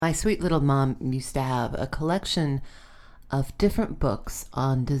My sweet little mom used to have a collection of different books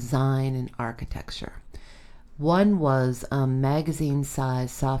on design and architecture. One was a magazine-sized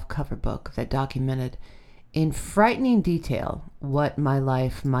soft-cover book that documented in frightening detail what my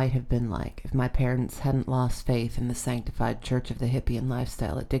life might have been like if my parents hadn't lost faith in the sanctified church of the hippie and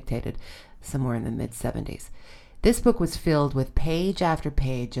lifestyle it dictated somewhere in the mid-70s. This book was filled with page after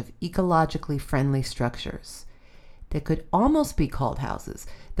page of ecologically friendly structures that could almost be called houses.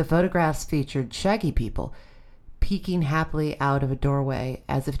 The photographs featured shaggy people peeking happily out of a doorway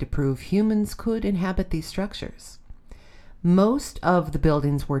as if to prove humans could inhabit these structures. Most of the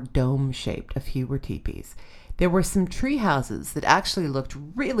buildings were dome-shaped, a few were teepees. There were some tree houses that actually looked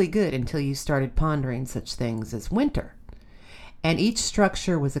really good until you started pondering such things as winter. And each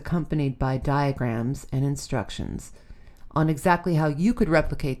structure was accompanied by diagrams and instructions on exactly how you could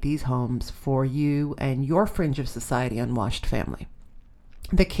replicate these homes for you and your fringe of society unwashed family.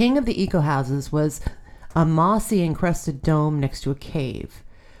 The king of the eco-houses was a mossy encrusted dome next to a cave,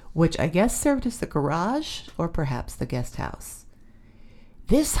 which I guess served as the garage or perhaps the guest house.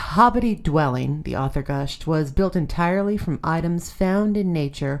 This hobbity dwelling, the author gushed, was built entirely from items found in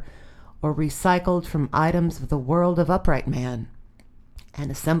nature or recycled from items of the world of upright man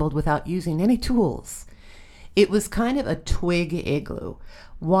and assembled without using any tools. It was kind of a twig igloo.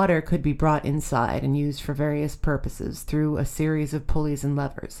 Water could be brought inside and used for various purposes through a series of pulleys and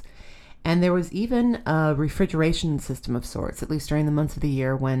levers. And there was even a refrigeration system of sorts, at least during the months of the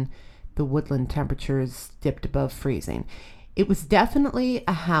year when the woodland temperatures dipped above freezing. It was definitely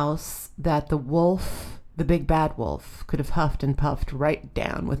a house that the wolf, the big bad wolf, could have huffed and puffed right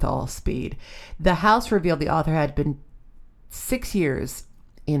down with all speed. The house revealed the author had been 6 years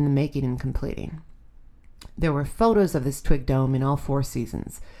in the making and completing. There were photos of this twig dome in all 4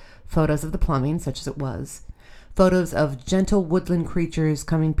 seasons. Photos of the plumbing, such as it was. Photos of gentle woodland creatures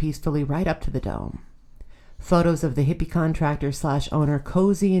coming peacefully right up to the dome. Photos of the hippie contractor / owner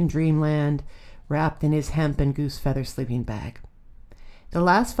cozy in dreamland, wrapped in his hemp and goose feather sleeping bag. The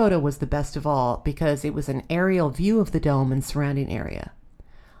last photo was the best of all because it was an aerial view of the dome and surrounding area.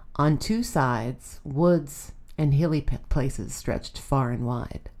 On 2 sides, woods and hilly places stretched far and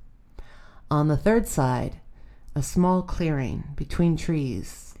wide. On the 3rd side, a small clearing between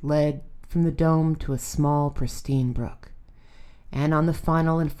trees led from the dome to a small, pristine brook. And on the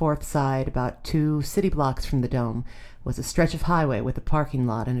final and 4th side, about 2 city blocks from the dome, was a stretch of highway with a parking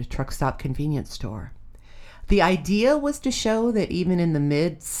lot and a truck stop convenience store. The idea was to show that even in the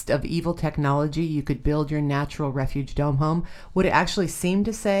midst of evil technology, you could build your natural refuge dome home. What it actually seemed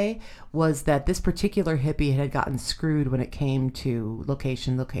to say was that this particular hippie had gotten screwed when it came to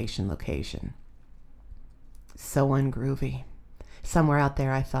location. So ungroovy. Somewhere out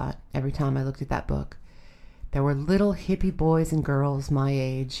there, I thought, every time I looked at that book, there were little hippie boys and girls my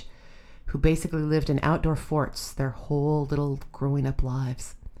age who basically lived in outdoor forts their whole little growing up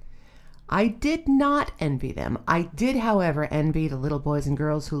lives. I did not envy them. I did, however, envy the little boys and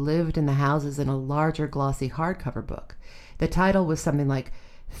girls who lived in the houses in a larger glossy hardcover book. The title was something like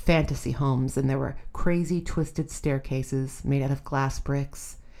Fantasy Homes, and there were crazy twisted staircases made out of glass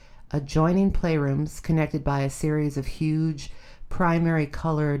bricks, adjoining playrooms connected by a series of huge primary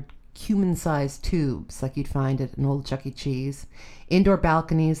colored human-sized tubes like you'd find at an old Chuck E. Cheese, indoor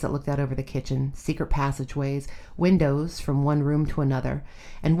balconies that looked out over the kitchen, secret passageways, windows from one room to another,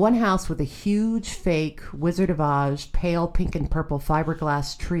 and one house with a huge fake Wizard of Oz pale pink and purple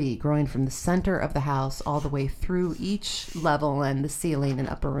fiberglass tree growing from the center of the house all the way through each level and the ceiling and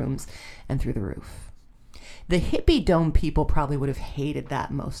upper rooms and through the roof. The hippie dome people probably would have hated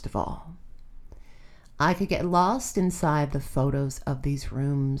that most of all. I could get lost inside the photos of these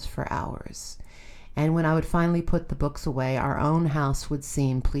rooms for hours. And when I would finally put the books away, our own house would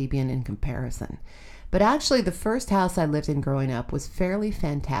seem plebeian in comparison. But actually, the first house I lived in growing up was fairly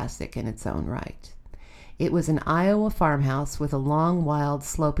fantastic in its own right. It was an Iowa farmhouse with a long, wild,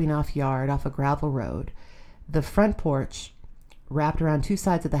 sloping-off yard off a gravel road. The front porch wrapped around 2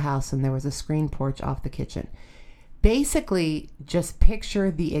 sides of the house, and there was a screen porch off the kitchen. Basically, just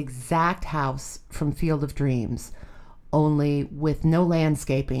picture the exact house from Field of Dreams, only with no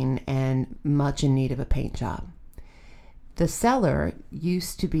landscaping and much in need of a paint job. The cellar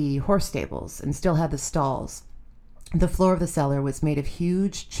used to be horse stables and still had the stalls. The floor of the cellar was made of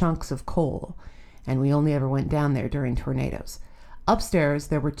huge chunks of coal, and we only ever went down there during tornadoes. Upstairs,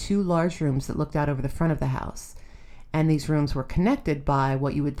 there were 2 large rooms that looked out over the front of the house. And these rooms were connected by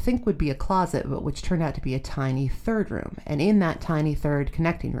what you would think would be a closet, but which turned out to be a tiny 3rd room. And in that tiny 3rd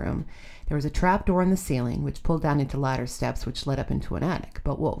connecting room, there was a trap door in the ceiling, which pulled down into ladder steps, which led up into an attic.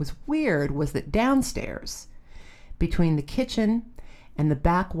 But what was weird was that downstairs, between the kitchen and the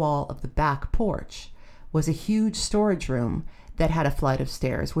back wall of the back porch was a huge storage room that had a flight of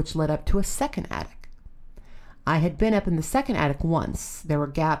stairs which led up to a second attic. I had been up in the second attic once. There were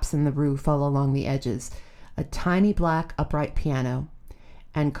gaps in the roof all along the edges, a tiny black upright piano,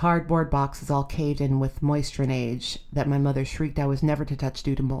 and cardboard boxes all caved in with moisture and age that my mother shrieked I was never to touch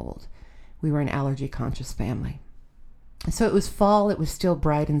due to mold. We were an allergy-conscious family. So it was fall, it was still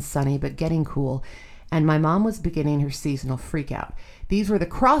bright and sunny, but getting cool, and my mom was beginning her seasonal freakout. These were the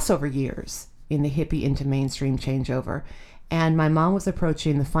crossover years in the hippie into mainstream changeover, and my mom was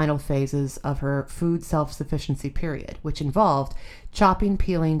approaching the final phases of her food self-sufficiency period, which involved chopping,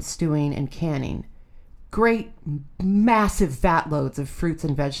 peeling, stewing, and canning great, massive vat loads of fruits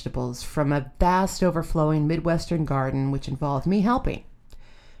and vegetables from a vast, overflowing Midwestern garden, which involved me helping.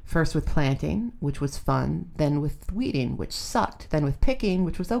 First with planting, which was fun, then with weeding, which sucked, then with picking,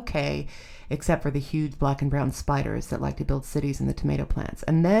 which was okay, except for the huge black and brown spiders that like to build cities in the tomato plants,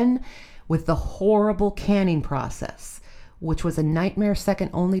 and then with the horrible canning process, which was a nightmare second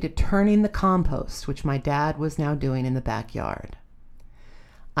only to turning the compost, which my dad was now doing in the backyard.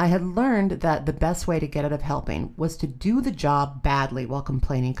 I had learned that the best way to get out of helping was to do the job badly while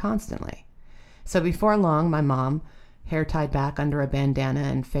complaining constantly. So before long, my mom, hair tied back under a bandana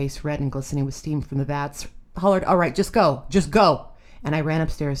and face red and glistening with steam from the vats, hollered, "All right, just go, just go." And I ran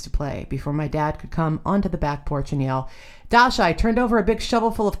upstairs to play before my dad could come onto the back porch and yell, "Dasha, I turned over a big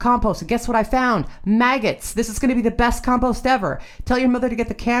shovel full of compost, and guess what I found? Maggots! This is going to be the best compost ever. Tell your mother to get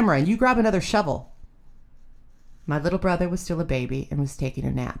the camera, and you grab another shovel." My little brother was still a baby and was taking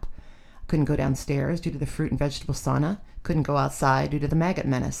a nap. I couldn't go downstairs due to the fruit and vegetable sauna, couldn't go outside due to the maggot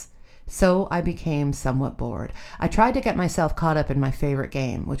menace. So I became somewhat bored. I tried to get myself caught up in my favorite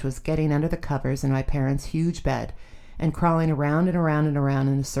game, which was getting under the covers in my parents' huge bed and crawling around and around and around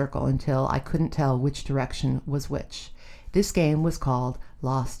in a circle until I couldn't tell which direction was which. This game was called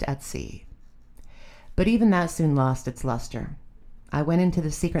Lost at Sea. But even that soon lost its luster. I went into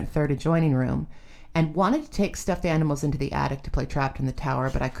the secret third adjoining room and wanted to take stuffed animals into the attic to play Trapped in the Tower,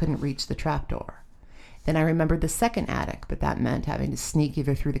 but I couldn't reach the trapdoor. Then I remembered the second attic, but that meant having to sneak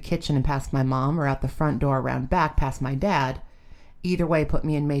either through the kitchen and past my mom or out the front door around back past my dad. Either way put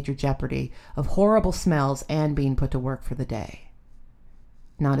me in major jeopardy of horrible smells and being put to work for the day.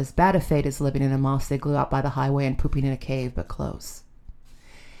 Not as bad a fate as living in a moss igloo out by the highway and pooping in a cave, but close.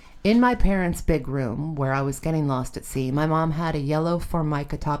 In my parents' big room, where I was getting lost at sea, my mom had a yellow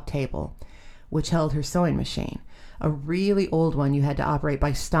Formica top table, which held her sewing machine, a really old one you had to operate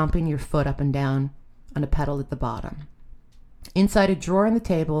by stomping your foot up and down on a pedal at the bottom. Inside a drawer in the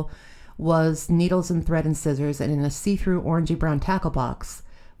table was needles and thread and scissors, and in a see-through orangey brown tackle box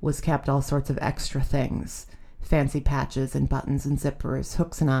was kept all sorts of extra things, fancy patches and buttons and zippers,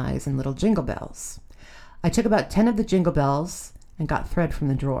 hooks and eyes, and little jingle bells. I took about 10 of the jingle bells and got thread from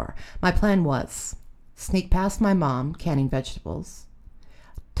the drawer. My plan was sneak past my mom canning vegetables,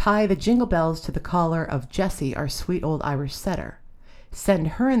 tie the jingle bells to the collar of Jessie, our sweet old Irish setter, send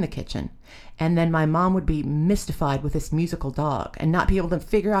her in the kitchen, and then my mom would be mystified with this musical dog and not be able to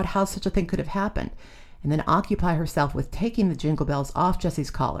figure out how such a thing could have happened, and then occupy herself with taking the jingle bells off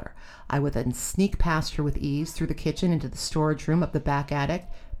Jessie's collar. I would then sneak past her with ease through the kitchen into the storage room up the back attic.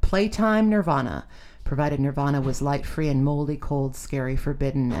 Playtime Nirvana, provided Nirvana was light-free and moldy, cold, scary,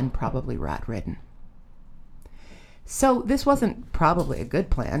 forbidden, and probably rat-ridden. So this wasn't probably a good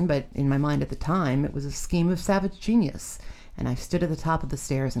plan, but in my mind at the time, it was a scheme of savage genius, and I stood at the top of the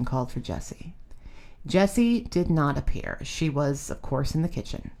stairs and called for Jessie. Jessie did not appear. She was, of course, in the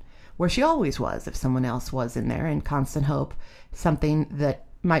kitchen, where she always was if someone else was in there, in constant hope something that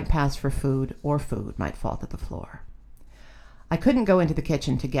might pass for food or food might fall to the floor. I couldn't go into the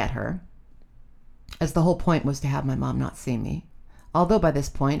kitchen to get her, as the whole point was to have my mom not see me. Although by this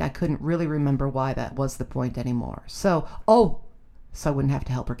point, I couldn't really remember why that was the point anymore. So I wouldn't have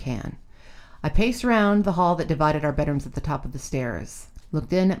to help her can. I paced around the hall that divided our bedrooms at the top of the stairs,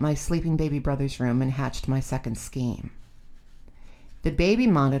 looked in at my sleeping baby brother's room, and hatched my second scheme. The baby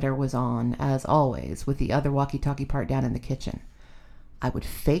monitor was on, as always, with the other walkie-talkie part down in the kitchen. I would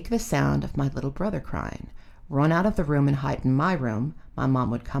fake the sound of my little brother crying, run out of the room and hide in my room. My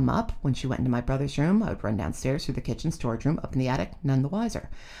mom would come up. When she went into my brother's room, I would run downstairs through the kitchen, storage room, up in the attic, none the wiser.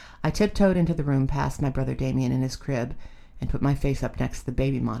 I tiptoed into the room past my brother Damien in his crib and put my face up next to the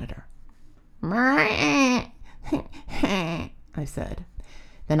baby monitor. I said.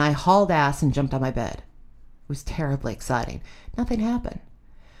 Then I hauled ass and jumped on my bed. It was terribly exciting. Nothing happened.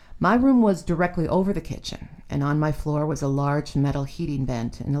 My room was directly over the kitchen, and on my floor was a large metal heating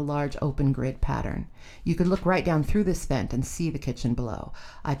vent in a large open grid pattern. You could look right down through this vent and see the kitchen below.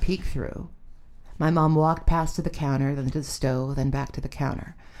 I peeked through. My mom walked past to the counter, then to the stove, then back to the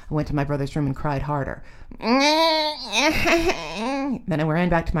counter. I went to my brother's room and cried harder. Then I ran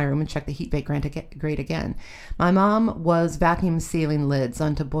back to my room and checked the heat bake grate again. My mom was vacuum sealing lids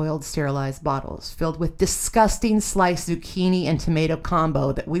onto boiled sterilized bottles filled with disgusting sliced zucchini and tomato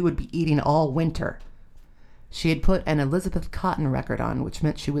combo that we would be eating all winter. She had put an Elizabeth Cotton record on, which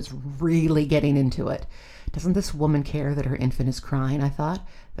meant she was really getting into it. Doesn't this woman care that her infant is crying, I thought,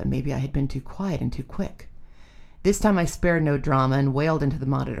 but maybe I had been too quiet and too quick. This time I spared no drama and wailed into the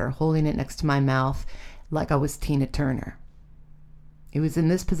monitor, holding it next to my mouth like I was Tina Turner. It was in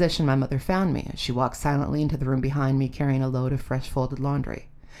this position my mother found me as she walked silently into the room behind me carrying a load of fresh folded laundry.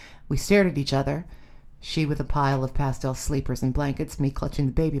 We stared at each other, she with a pile of pastel sleepers and blankets, me clutching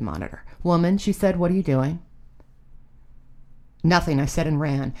the baby monitor. "Woman," she said, "what are you doing?" "Nothing," I said and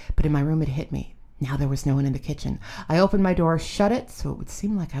ran, but in my room it hit me. Now there was no one in the kitchen. I opened my door, shut it, so it would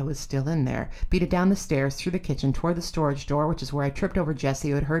seem like I was still in there, beat it down the stairs, through the kitchen, toward the storage door, which is where I tripped over Jessie,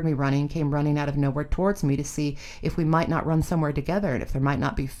 who had heard me running, came running out of nowhere towards me to see if we might not run somewhere together and if there might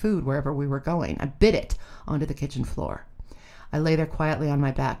not be food wherever we were going. I bit it onto the kitchen floor. I lay there quietly on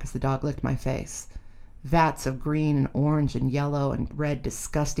my back as the dog licked my face. Vats of green and orange and yellow and red,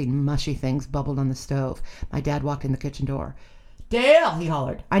 disgusting, mushy things bubbled on the stove. My dad walked in the kitchen door. "Dale," he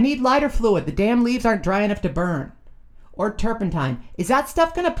hollered, "I need lighter fluid. The damn leaves aren't dry enough to burn. Or turpentine. Is that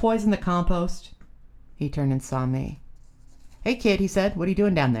stuff going to poison the compost?" He turned and saw me. "Hey, kid," he said. "What are you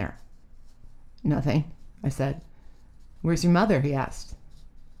doing down there?" "Nothing," I said. "Where's your mother?" he asked.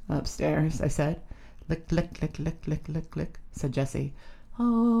 "Upstairs," I said. "Lick, lick, lick, lick, lick, lick, lick," said Jessie.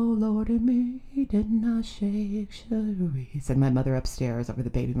 "Oh, Lordy me, didn't I shake, Cherie," said my mother upstairs over the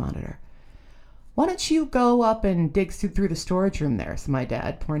baby monitor. "Why don't you go up and dig through the storage room there," said my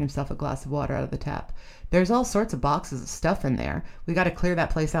dad, pouring himself a glass of water out of the tap. "There's all sorts of boxes of stuff in there. We got to clear that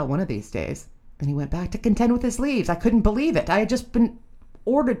place out one of these days." And he went back to contend with his leaves. I couldn't believe it. I had just been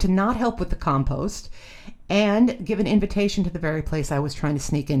ordered to not help with the compost and give an invitation to the very place I was trying to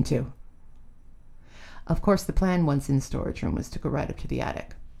sneak into. Of course, the plan once in storage room was to go right up to the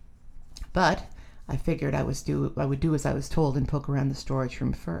attic. But I figured I would do as I was told and poke around the storage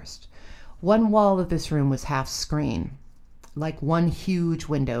room first. One wall of this room was half screen, like one huge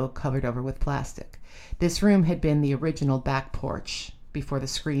window covered over with plastic. This room had been the original back porch before the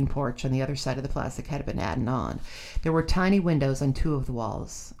screen porch on the other side of the plastic had been added on. There were tiny windows on two of the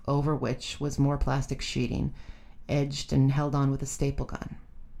walls, over which was more plastic sheeting, edged and held on with a staple gun.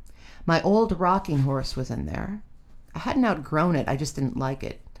 My old rocking horse was in there. I hadn't outgrown it, I just didn't like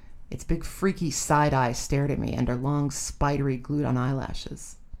it. Its big freaky side eye stared at me under long, spidery, glued-on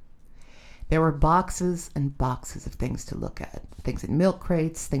eyelashes. There were boxes and boxes of things to look at. Things in milk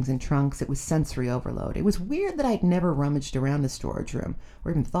crates, things in trunks. It was sensory overload. It was weird that I'd never rummaged around the storage room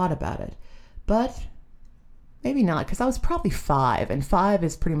or even thought about it. But maybe not, because I was probably 5, and 5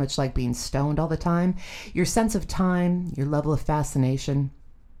 is pretty much like being stoned all the time. Your sense of time, your level of fascination,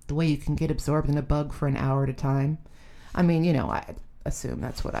 the way you can get absorbed in a bug for an hour at a time. I mean, I assume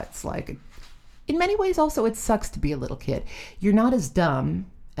that's what it's like. In many ways, also, it sucks to be a little kid. You're not as dumb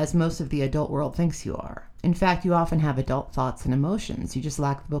as most of the adult world thinks you are. In fact, you often have adult thoughts and emotions. You just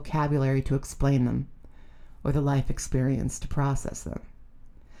lack the vocabulary to explain them, or the life experience to process them.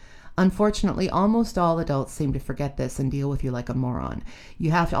 Unfortunately, almost all adults seem to forget this and deal with you like a moron.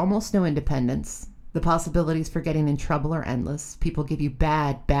 You have almost no independence. The possibilities for getting in trouble are endless. People give you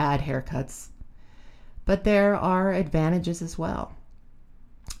bad haircuts. But there are advantages as well.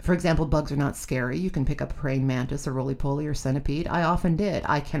 For example, bugs are not scary. You can pick up a praying mantis or roly-poly or centipede. I often did.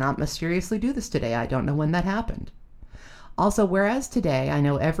 I cannot mysteriously do this today. I don't know when that happened. Also, whereas today I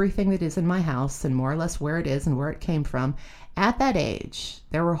know everything that is in my house and more or less where it is and where it came from, at that age,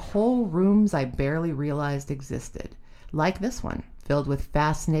 there were whole rooms I barely realized existed, like this one, filled with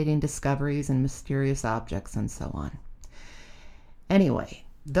fascinating discoveries and mysterious objects and so on. Anyway,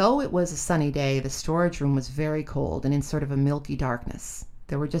 though it was a sunny day, the storage room was very cold and in sort of a milky darkness.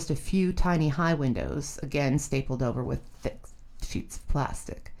 There were just a few tiny high windows, again stapled over with thick sheets of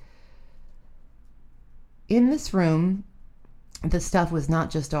plastic. In this room, the stuff was not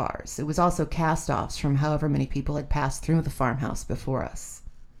just ours. It was also cast-offs from however many people had passed through the farmhouse before us.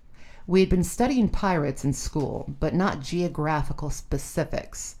 We had been studying pirates in school, but not geographical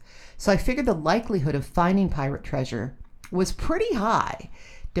specifics. So I figured the likelihood of finding pirate treasure was pretty high,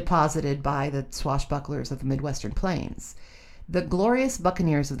 deposited by the swashbucklers of the Midwestern Plains. The glorious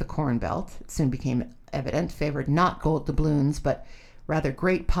buccaneers of the Corn Belt, it soon became evident, favored not gold doubloons, but rather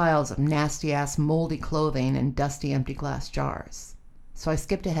great piles of nasty-ass moldy clothing and dusty empty glass jars. So I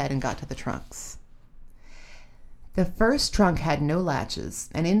skipped ahead and got to the trunks. The first trunk had no latches,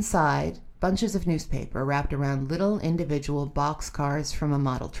 and inside bunches of newspaper wrapped around little individual boxcars from a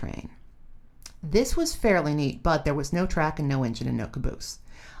model train. This was fairly neat, but there was no track and no engine and no caboose.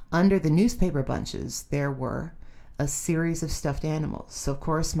 Under the newspaper bunches, there were a series of stuffed animals. So, of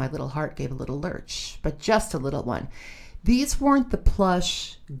course, my little heart gave a little lurch, but just a little one. These weren't the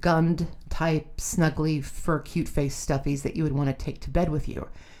plush, gunned type, snuggly, fur, cute-faced stuffies that you would want to take to bed with you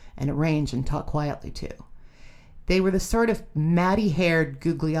and arrange and talk quietly to. They were the sort of matty-haired,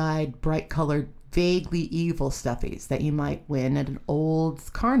 googly-eyed, bright-colored, vaguely evil stuffies that you might win at an old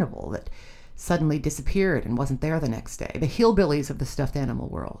carnival that suddenly disappeared and wasn't there the next day. The hillbillies of the stuffed animal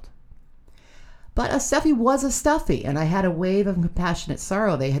world. But a stuffy was a stuffy, and I had a wave of compassionate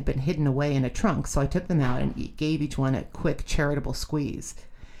sorrow. They had been hidden away in a trunk, so I took them out and gave each one a quick charitable squeeze.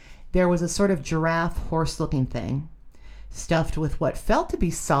 There was a sort of giraffe horse-looking thing, stuffed with what felt to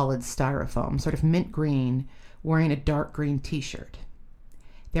be solid styrofoam, sort of mint green, wearing a dark green t-shirt.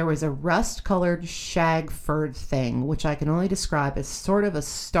 There was a rust-colored, shag-furred thing, which I can only describe as sort of a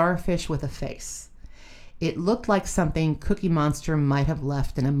starfish with a face. It looked like something Cookie Monster might have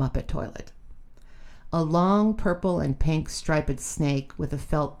left in a Muppet toilet. A long purple and pink striped snake with a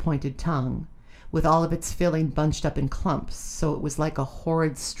felt-pointed tongue, with all of its filling bunched up in clumps, so it was like a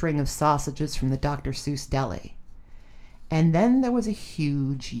horrid string of sausages from the Dr. Seuss deli. And then there was a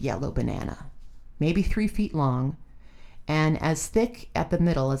huge yellow banana, maybe 3 feet long, and as thick at the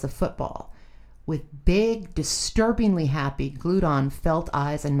middle as a football, with big, disturbingly happy, glued-on felt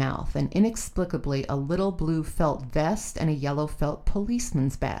eyes and mouth, and inexplicably a little blue felt vest and a yellow felt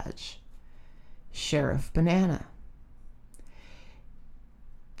policeman's badge. Sheriff Banana.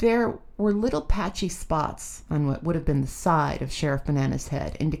 There were little patchy spots on what would have been the side of Sheriff Banana's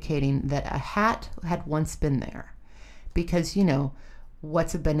head, indicating that a hat had once been there. Because, you know,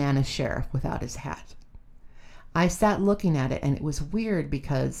 what's a banana sheriff without his hat? I sat looking at it, and it was weird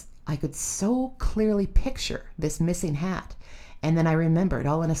because I could so clearly picture this missing hat. And then I remembered,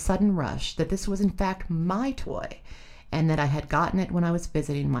 all in a sudden rush, that this was in fact my toy, and that I had gotten it when I was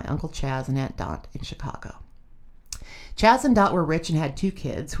visiting my Uncle Chaz and Aunt Dot in Chicago. Chaz and Dot were rich and had 2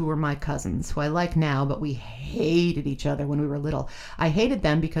 kids who were my cousins, who I like now, but we hated each other when we were little. I hated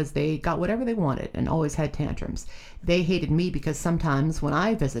them because they got whatever they wanted and always had tantrums. They hated me because sometimes when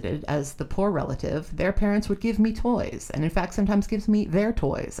I visited as the poor relative, their parents would give me toys, and in fact sometimes gives me their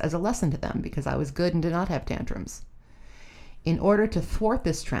toys as a lesson to them because I was good and did not have tantrums. In order to thwart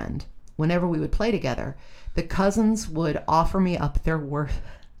this trend, whenever we would play together, the cousins would offer me up their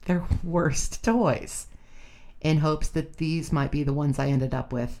worst toys, in hopes that these might be the ones I ended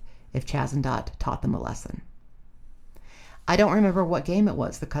up with if Chaz and Dot taught them a lesson. I don't remember what game it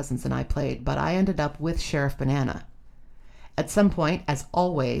was the cousins and I played, but I ended up with Sheriff Banana. At some point, as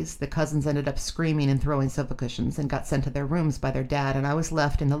always, the cousins ended up screaming and throwing sofa cushions and got sent to their rooms by their dad, and I was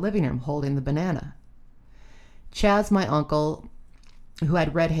left in the living room holding the banana. Chaz, my uncle, who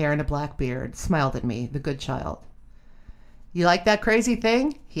had red hair and a black beard, smiled at me, the good child. "You like that crazy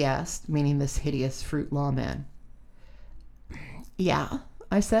thing?" he asked, meaning this hideous fruit lawman. "Yeah,"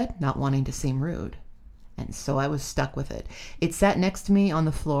 I said, not wanting to seem rude. And so I was stuck with it. It sat next to me on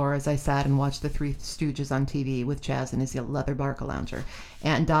the floor as I sat and watched the Three Stooges on TV with Chaz in his leather Barcalounger.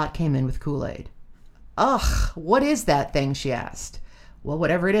 Aunt Dot came in with Kool-Aid. "Ugh, what is that thing?" she asked. "Well,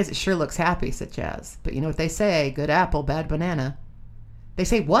 whatever it is, it sure looks happy," said Chaz. "But you know what they say, good apple, bad banana." "They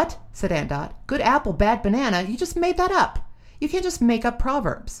say what?" said Aunt Dot. "Good apple, bad banana? You just made that up. You can't just make up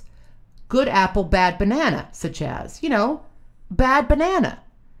proverbs." "Good apple, bad banana," said Chaz. "You know, bad banana."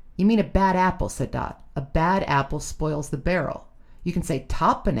 "You mean a bad apple," said Dot. "A bad apple spoils the barrel. You can say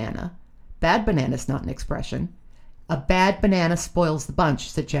top banana. Bad banana is not an expression." "A bad banana spoils the bunch,"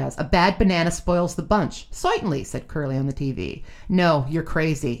 said Chaz. "A bad banana spoils the bunch." "Certainly," said Curly on the TV. "No, you're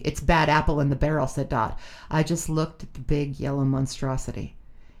crazy. It's bad apple in the barrel," said Dot. I just looked at the big yellow monstrosity.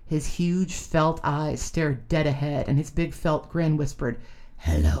 His huge felt eyes stared dead ahead, and his big felt grin whispered,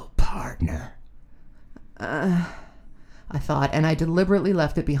 "Hello, partner." I thought, and I deliberately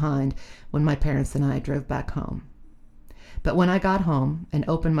left it behind when my parents and I drove back home. But when I got home and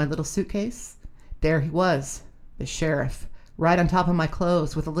opened my little suitcase, there he was, the sheriff, right on top of my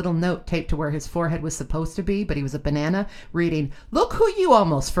clothes with a little note taped to where his forehead was supposed to be, but he was a banana, reading, "Look who you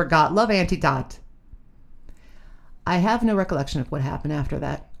almost forgot. Love, Auntie Dot." I have no recollection of what happened after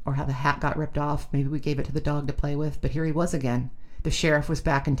that, or how the hat got ripped off. Maybe we gave it to the dog to play with, but here he was again. The sheriff was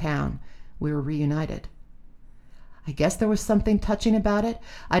back in town. We were reunited. I guess there was something touching about it.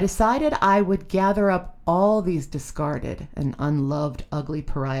 I decided I would gather up all these discarded and unloved ugly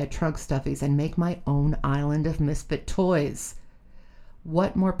pariah trunk stuffies and make my own island of misfit toys.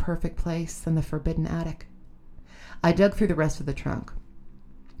 What more perfect place than the forbidden attic? I dug through the rest of the trunk.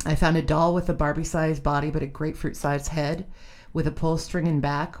 I found a doll with a Barbie-sized body but a grapefruit-sized head, with a pull string in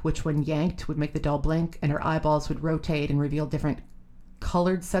back, which when yanked would make the doll blink, and her eyeballs would rotate and reveal different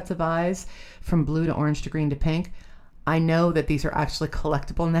colored sets of eyes, from blue to orange to green to pink. I know that these are actually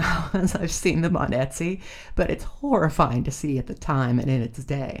collectible now, as I've seen them on Etsy, but it's horrifying to see at the time and in its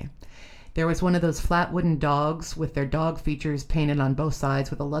day. There was one of those flat wooden dogs with their dog features painted on both sides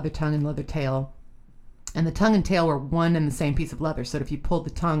with a leather tongue and leather tail. And the tongue and tail were one and the same piece of leather, so that if you pulled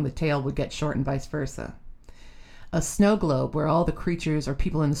the tongue, the tail would get short and vice versa. A snow globe where all the creatures or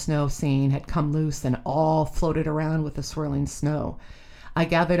people in the snow scene had come loose and all floated around with the swirling snow. I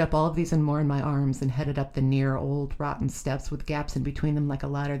gathered up all of these and more in my arms and headed up the near old rotten steps with gaps in between them like a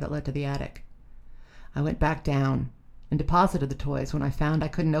ladder that led to the attic. I went back down and deposited the toys when I found I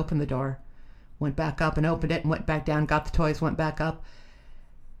couldn't open the door. Went back up and opened it and went back down, got the toys, went back up.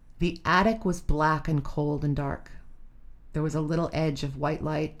 The attic was black and cold and dark. There was a little edge of white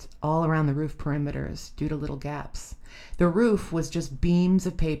light all around the roof perimeters due to little gaps. The roof was just beams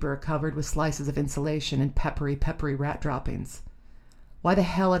of paper covered with slices of insulation and peppery rat droppings. Why the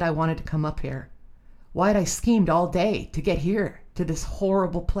hell had I wanted to come up here? Why had I schemed all day to get here, to this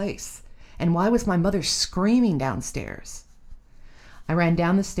horrible place? And why was my mother screaming downstairs? I ran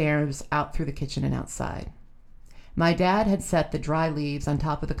down the stairs, out through the kitchen and outside. My dad had set the dry leaves on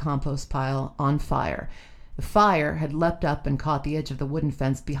top of the compost pile on fire. The fire had leapt up and caught the edge of the wooden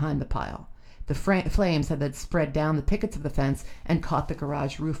fence behind the pile. The flames had then spread down the pickets of the fence and caught the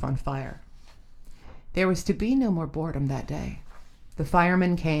garage roof on fire. There was to be no more boredom that day. The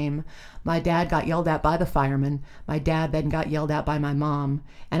firemen came. My dad got yelled at by the firemen. My dad then got yelled at by my mom.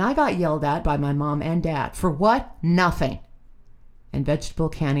 And I got yelled at by my mom and dad. For what? Nothing. And vegetable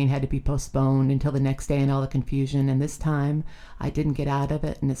canning had to be postponed until the next day in all the confusion. And this time, I didn't get out of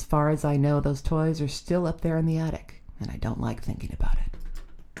it. And as far as I know, those toys are still up there in the attic. And I don't like thinking about it.